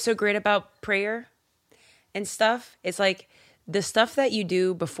you know what's so great about prayer and stuff? It's like the stuff that you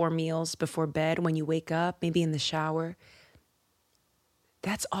do before meals, before bed, when you wake up, maybe in the shower,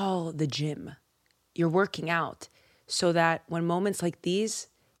 that's all the gym. You're working out so that when moments like these,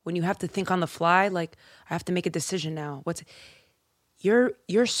 when you have to think on the fly, I have to make a decision now.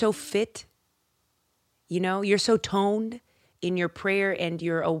 you're so fit. You know, you're so toned in your prayer and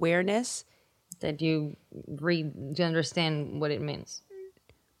your awareness that you understand what it means.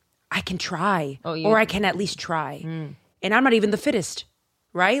 I can try, Oh, or I can at least try. And I'm not even the fittest,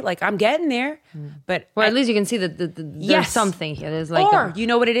 right? Like I'm getting there, but Or at least you can see that there's something here. There's like or you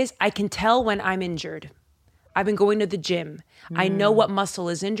know what it is? I can tell when I'm injured. I've been going to the gym. I know what muscle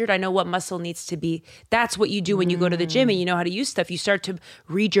is injured. I know what muscle needs to be. That's what you do when you go to the gym and you know how to use stuff. You start to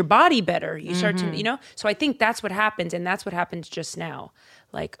read your body better. You start to, you know? So I think that's what happens. And that's what happens just now.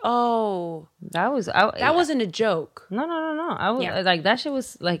 Like, oh, that wasn't a joke. No. I was like, that shit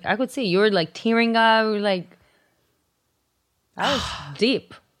was like, I could see you were like tearing up. You were like, that was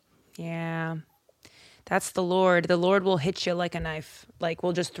deep. Yeah. That's the Lord. The Lord will hit you like a knife. Like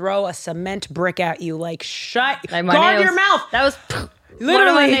we'll just throw a cement brick at you. Like shut. Like guard your mouth. That was literally one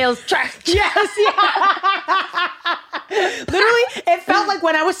of my nails. Yes. Literally, it felt like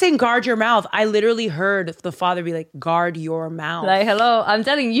when I was saying guard your mouth, I literally heard the Father be like, guard your mouth. Like, hello, I'm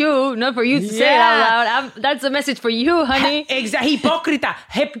telling you, not for you to say it out loud. That's a message for you, honey. Exactly. Hypocrita.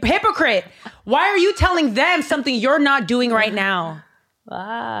 Hypocrite. Why are you telling them something you're not doing right now?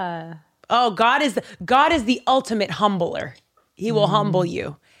 Ah. Oh, God is the ultimate humbler. He will humble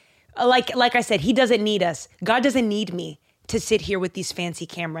you. Like I said, he doesn't need us. God doesn't need me to sit here with these fancy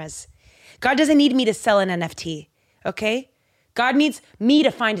cameras. God doesn't need me to sell an NFT. Okay? God needs me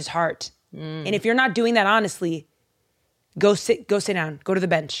to find his heart. And if you're not doing that honestly, go sit down. Go to the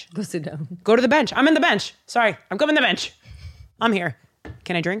bench. Go sit down. Go to the bench. I'm in the bench. Sorry. I'm coming to the bench. I'm here.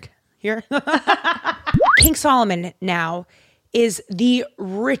 Can I drink here? King Solomon now is the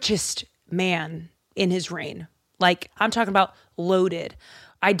richest man in his reign. Like, I'm talking about loaded.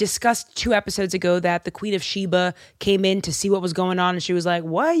 I discussed 2 episodes ago that the Queen of Sheba came in to see what was going on, and she was like,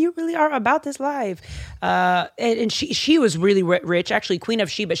 "What? You really are about this life?" And she was really rich. Actually, Queen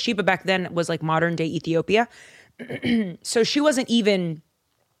of Sheba. Sheba back then was like modern day Ethiopia. So she wasn't even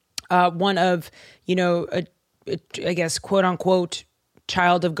one of, I guess, quote unquote,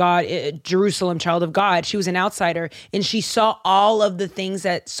 child of God, Jerusalem child of God. She was an outsider, and she saw all of the things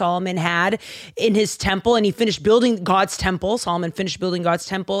that Solomon had in his temple, and he finished building God's temple. Solomon finished building God's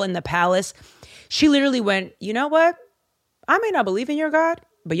temple in the palace. She literally went, you know what? I may not believe in your God,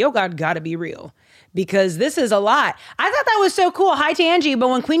 but your God got to be real, because this is a lot. I thought that was so cool. Hi to Angie. But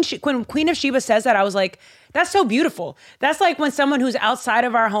when Queen of Sheba says that, I was like, that's so beautiful. That's like when someone who's outside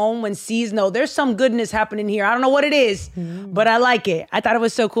of our home sees, no, there's some goodness happening here. I don't know what it is, but I like it. I thought it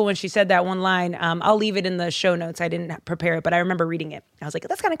was so cool when she said that one line. I'll leave it in the show notes. I didn't prepare it, but I remember reading it. I was like,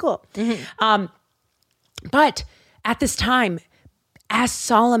 that's kind of cool. But at this time, as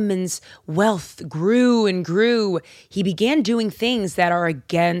Solomon's wealth grew and grew, he began doing things that are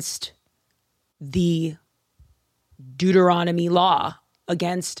against the Deuteronomy law,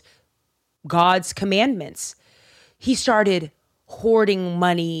 against God's commandments. He started hoarding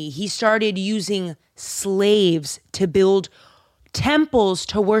money. He started using slaves to build temples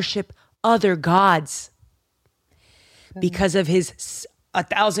to worship other gods. Because of his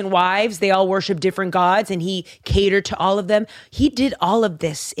 1,000 wives, they all worship different gods, and he catered to all of them. He did all of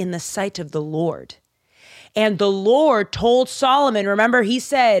this in the sight of the Lord. And the Lord told Solomon, remember, he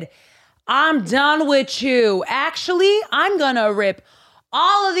said, I'm done with you. Actually, I'm going to rip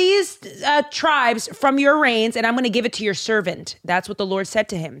all of these tribes from your reigns, and I'm going to give it to your servant. That's what the Lord said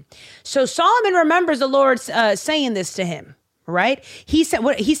to him. So Solomon remembers the Lord saying this to him, right? He said,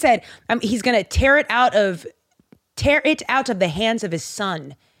 he's going to tear it out of the hands of his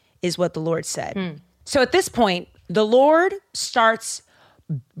son, is what the Lord said. So at this point, the Lord starts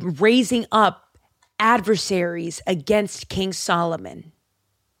raising up adversaries against King Solomon,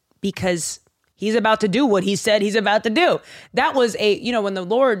 because he's about to do what he said he's about to do. That was when the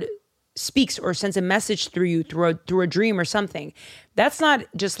Lord speaks or sends a message through you, through a dream or something, that's not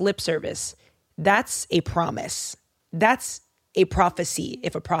just lip service. That's a promise. That's a prophecy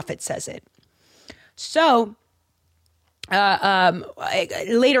if a prophet says it. So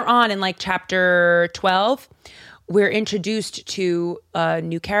later on in like chapter 12, we're introduced to a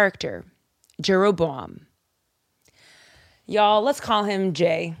new character, Jeroboam. Y'all, let's call him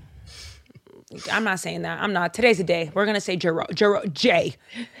Jay. I'm not saying that. I'm not. Today's the day. We're going to say JB.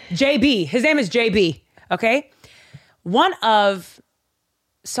 His name is JB. Okay. One of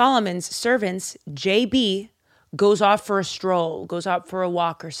Solomon's servants, JB, goes off for a stroll, goes out for a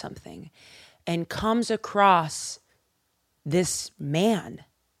walk or something, and comes across this man.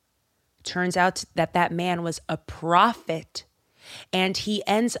 Turns out that man was a prophet, and he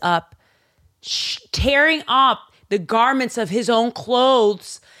ends up tearing up the garments of his own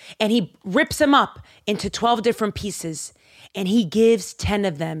clothes, and he rips them up into 12 different pieces, And he gives 10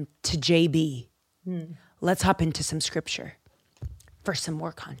 of them to JB. Let's hop into some scripture for some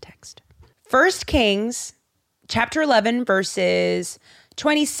more context. 1 Kings chapter 11, verses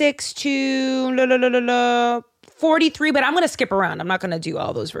 26 to 43, but I'm going to skip around. I'm not going to do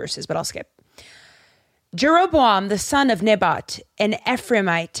all those verses, but I'll skip. Jeroboam, the son of Nebat, an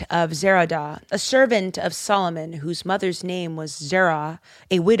Ephraimite of Zeradah, a servant of Solomon, whose mother's name was Zerah,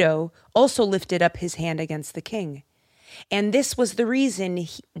 a widow, also lifted up his hand against the king. And this was the reason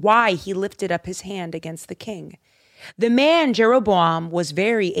why he lifted up his hand against the king. The man Jeroboam was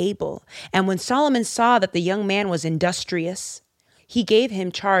very able, and when Solomon saw that the young man was industrious, he gave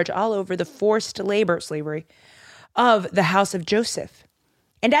him charge all over the forced slavery of the house of Joseph.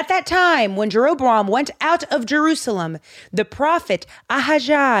 And at that time, when Jeroboam went out of Jerusalem, the prophet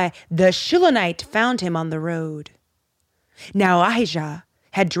Ahijah the Shilonite found him on the road. Now Ahijah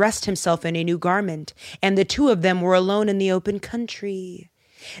had dressed himself in a new garment, and the two of them were alone in the open country.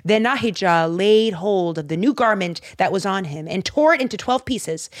 Then Ahijah laid hold of the new garment that was on him and tore it into 12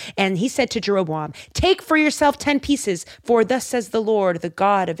 pieces. And he said to Jeroboam, "Take for yourself 10 pieces, for thus says the Lord, the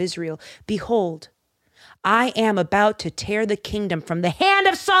God of Israel, behold, I am about to tear the kingdom from the hand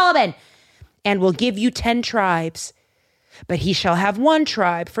of Solomon and will give you 10 tribes. But he shall have 1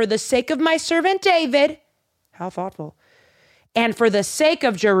 tribe for the sake of my servant David." How thoughtful. "And for the sake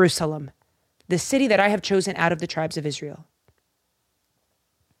of Jerusalem, the city that I have chosen out of the tribes of Israel."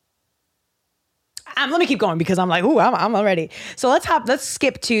 Let me keep going because I'm like, I'm already. So let's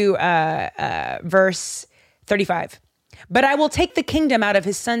skip to verse 35. "But I will take the kingdom out of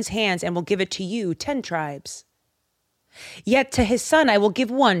his son's hands and will give it to you, 10 tribes. Yet to his son I will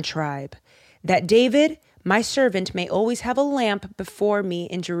give 1 tribe, that David, my servant, may always have a lamp before me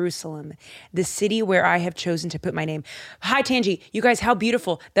in Jerusalem, the city where I have chosen to put my name." Hi, Tangi. You guys, how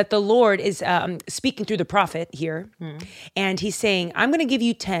beautiful that the Lord is speaking through the prophet here. And he's saying, I'm going to give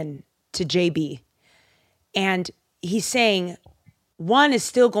you 10 to JB. And he's saying, 1 is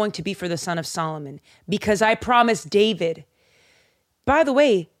still going to be for the son of Solomon because I promised David. By the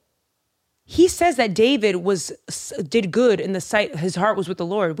way, he says that David did good in the sight. His heart was with the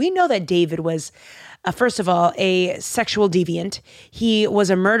Lord. We know that David was, first of all, a sexual deviant. He was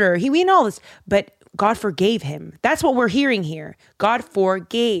a murderer. We know this, but God forgave him. That's what we're hearing here. God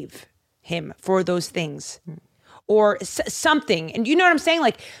forgave him for those things. Or something. And you know what I'm saying?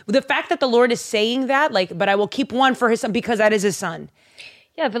 Like the fact that the Lord is saying that, like, but I will keep 1 for his son because that is his son.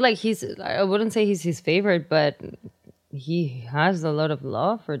 Yeah, I feel like I wouldn't say he's his favorite, but he has a lot of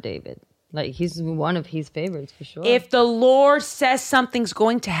love for David. Like he's one of his favorites for sure. If the Lord says something's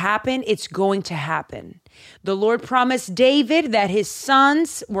going to happen, it's going to happen. The Lord promised David that his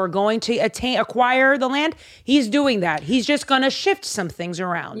sons were going to acquire the land. He's doing that. He's just going to shift some things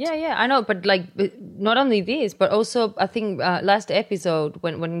around. Yeah, I know. But like, not only this, but also I think last episode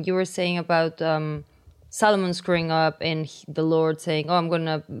when you were saying about Solomon screwing up and the Lord saying, "Oh, I'm going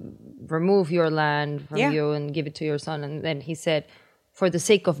to remove your land from you and give it to your son." And then he said, "For the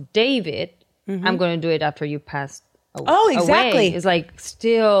sake of David, I'm going to do it after you pass away." Oh, exactly. It's like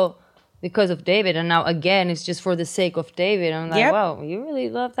still because of David. And now again, it's just for the sake of David. I'm like, wow, you really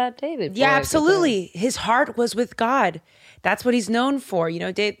love that David. Yeah, absolutely. His heart was with God. That's what he's known for. You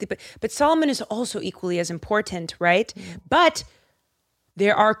know, but Solomon is also equally as important, right? But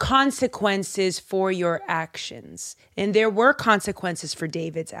there are consequences for your actions. And there were consequences for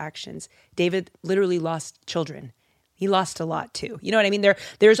David's actions. David literally lost children. He lost a lot too. You know what I mean?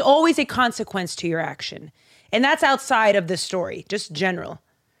 There's always a consequence to your action. And that's outside of the story, just general.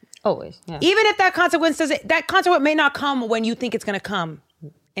 Always, yeah. Even if that consequence may not come when you think it's going to come.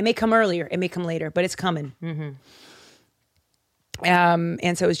 It may come earlier. It may come later, but it's coming.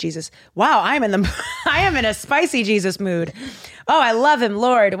 And so is Jesus. Wow, I am in a spicy Jesus mood. Oh, I love him,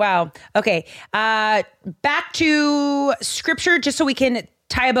 Lord. Wow. Okay. Back to scripture, just so we can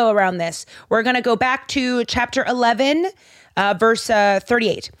tie a bow around this. We're going to go back to chapter 11, verse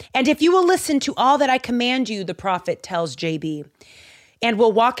 38. "And if you will listen to all that I command you," the prophet tells JB, "and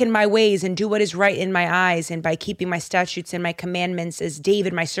will walk in my ways and do what is right in my eyes, and by keeping my statutes and my commandments as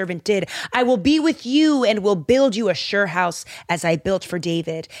David my servant did, I will be with you and will build you a sure house as I built for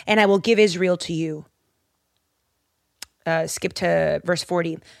David, and I will give Israel to you." Skip to verse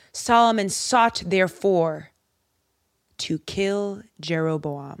 40. "Solomon sought therefore to kill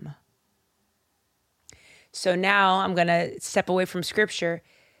Jeroboam." So now I'm going to step away from scripture.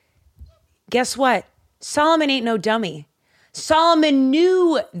 Guess what? Solomon ain't no dummy. Solomon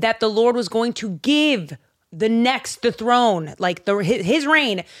knew that the Lord was going to give the throne, like his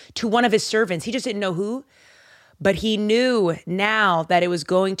reign, to one of his servants. He just didn't know who, but he knew now that it was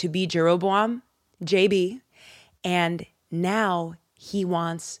going to be Jeroboam, JB, and now he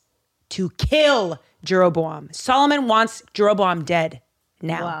wants to kill Jeroboam. Solomon wants Jeroboam dead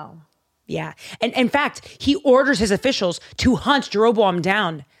now. Wow. Yeah. And in fact, he orders his officials to hunt Jeroboam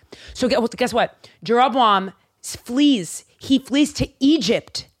down. So guess what? Jeroboam flees. He flees to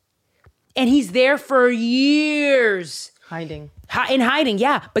Egypt. And he's there for years. Hiding. In hiding,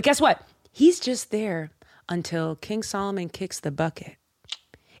 yeah. But guess what? He's just there until King Solomon kicks the bucket.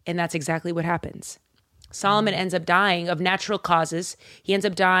 And that's exactly what happens. Solomon ends up dying of natural causes. He ends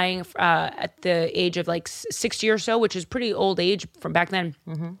up dying at the age of like 60 or so, which is pretty old age from back then.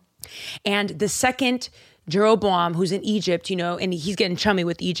 And the second Jeroboam, who's in Egypt, and he's getting chummy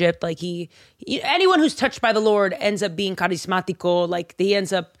with Egypt. Like anyone who's touched by the Lord ends up being charismatico. Like he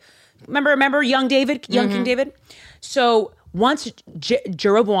ends up, remember young King David? So once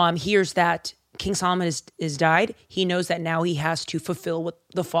Jeroboam hears that King Solomon is died, he knows that now he has to fulfill what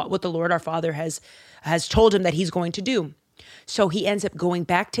the Lord our Father has told him that he's going to do. So he ends up going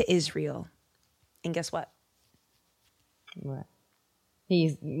back to Israel. And guess what? What?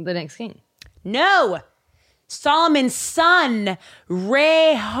 He's the next king. No. Solomon's son,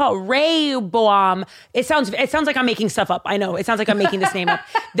 Rehoboam. It sounds like I'm making stuff up. I know. It sounds like I'm making this name up.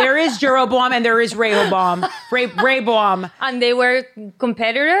 There is Jeroboam and there is Rehoboam. Rehoboam. And they were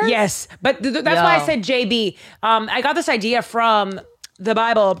competitors? Yes. But that's why I said JB. I got this idea from the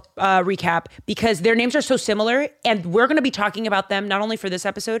Bible recap because their names are so similar, and we're going to be talking about them not only for this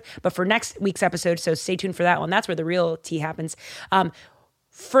episode, but for next week's episode. So stay tuned for that one. That's where the real tea happens.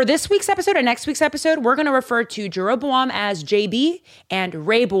 For this week's episode and next week's episode, we're going to refer to Jeroboam as JB and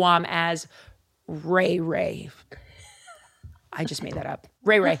Rehoboam as Ray. I just made that up.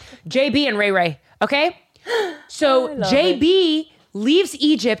 Ray. JB and Ray. Okay? So JB leaves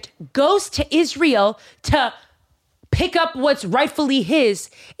Egypt, goes to Israel to pick up what's rightfully his,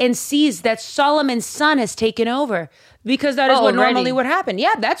 and sees that Solomon's son has taken over. Because that is what normally would happen.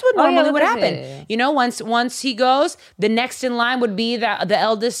 Yeah, that's what normally would happen. Yeah. Once he goes, the next in line would be the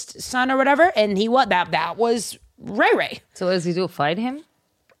eldest son or whatever, and that was Ray. So what does he do? Fight him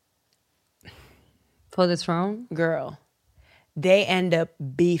for the throne? Girl, they end up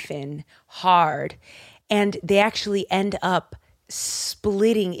beefing hard, and they actually end up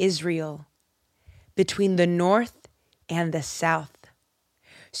splitting Israel between the north and the south.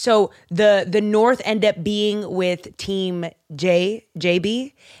 So the north end up being with Team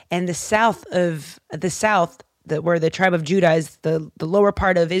JB, and the south, where the tribe of Judah is, the lower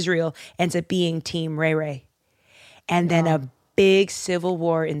part of Israel, ends up being Team Ray. And then a big civil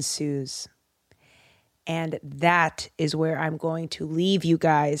war ensues. And that is where I'm going to leave you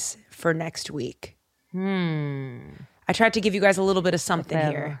guys for next week. I tried to give you guys a little bit of something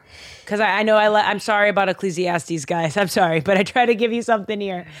here. Because I know I'm sorry about Ecclesiastes, guys. I'm sorry, but I tried to give you something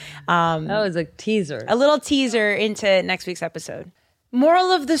here. That was a teaser. A little teaser into next week's episode.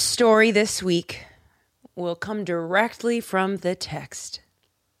 Moral of the story this week will come directly from the text.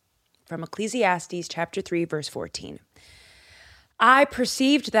 From Ecclesiastes chapter 3, verse 14. I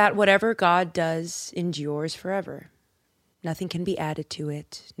perceived that whatever God does endures forever. Nothing can be added to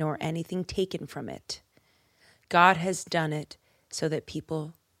it, nor anything taken from it. God has done it so that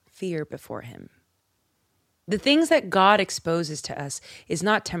people fear before him. The things that God exposes to us is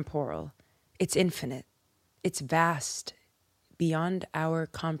not temporal. It's infinite. It's vast, beyond our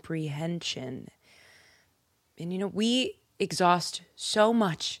comprehension. And we exhaust so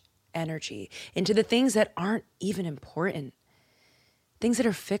much energy into the things that aren't even important. Things that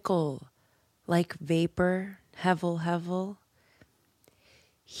are fickle, like vapor, hevel.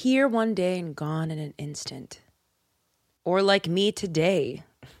 Here one day and gone in an instant. Or like me today,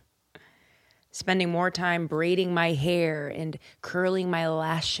 spending more time braiding my hair and curling my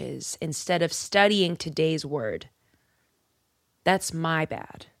lashes instead of studying today's word. That's my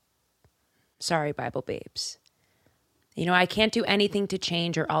bad. Sorry, Bible babes. I can't do anything to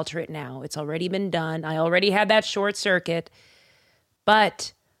change or alter it now. It's already been done. I already had that short circuit.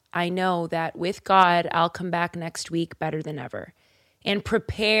 But I know that with God, I'll come back next week better than ever and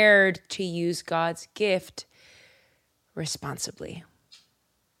prepared to use God's gift responsibly.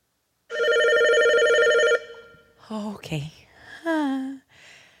 Okay.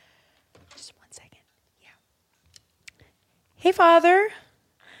 Just 1 second. Yeah. Hey, Father.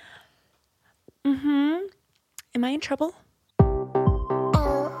 Am I in trouble?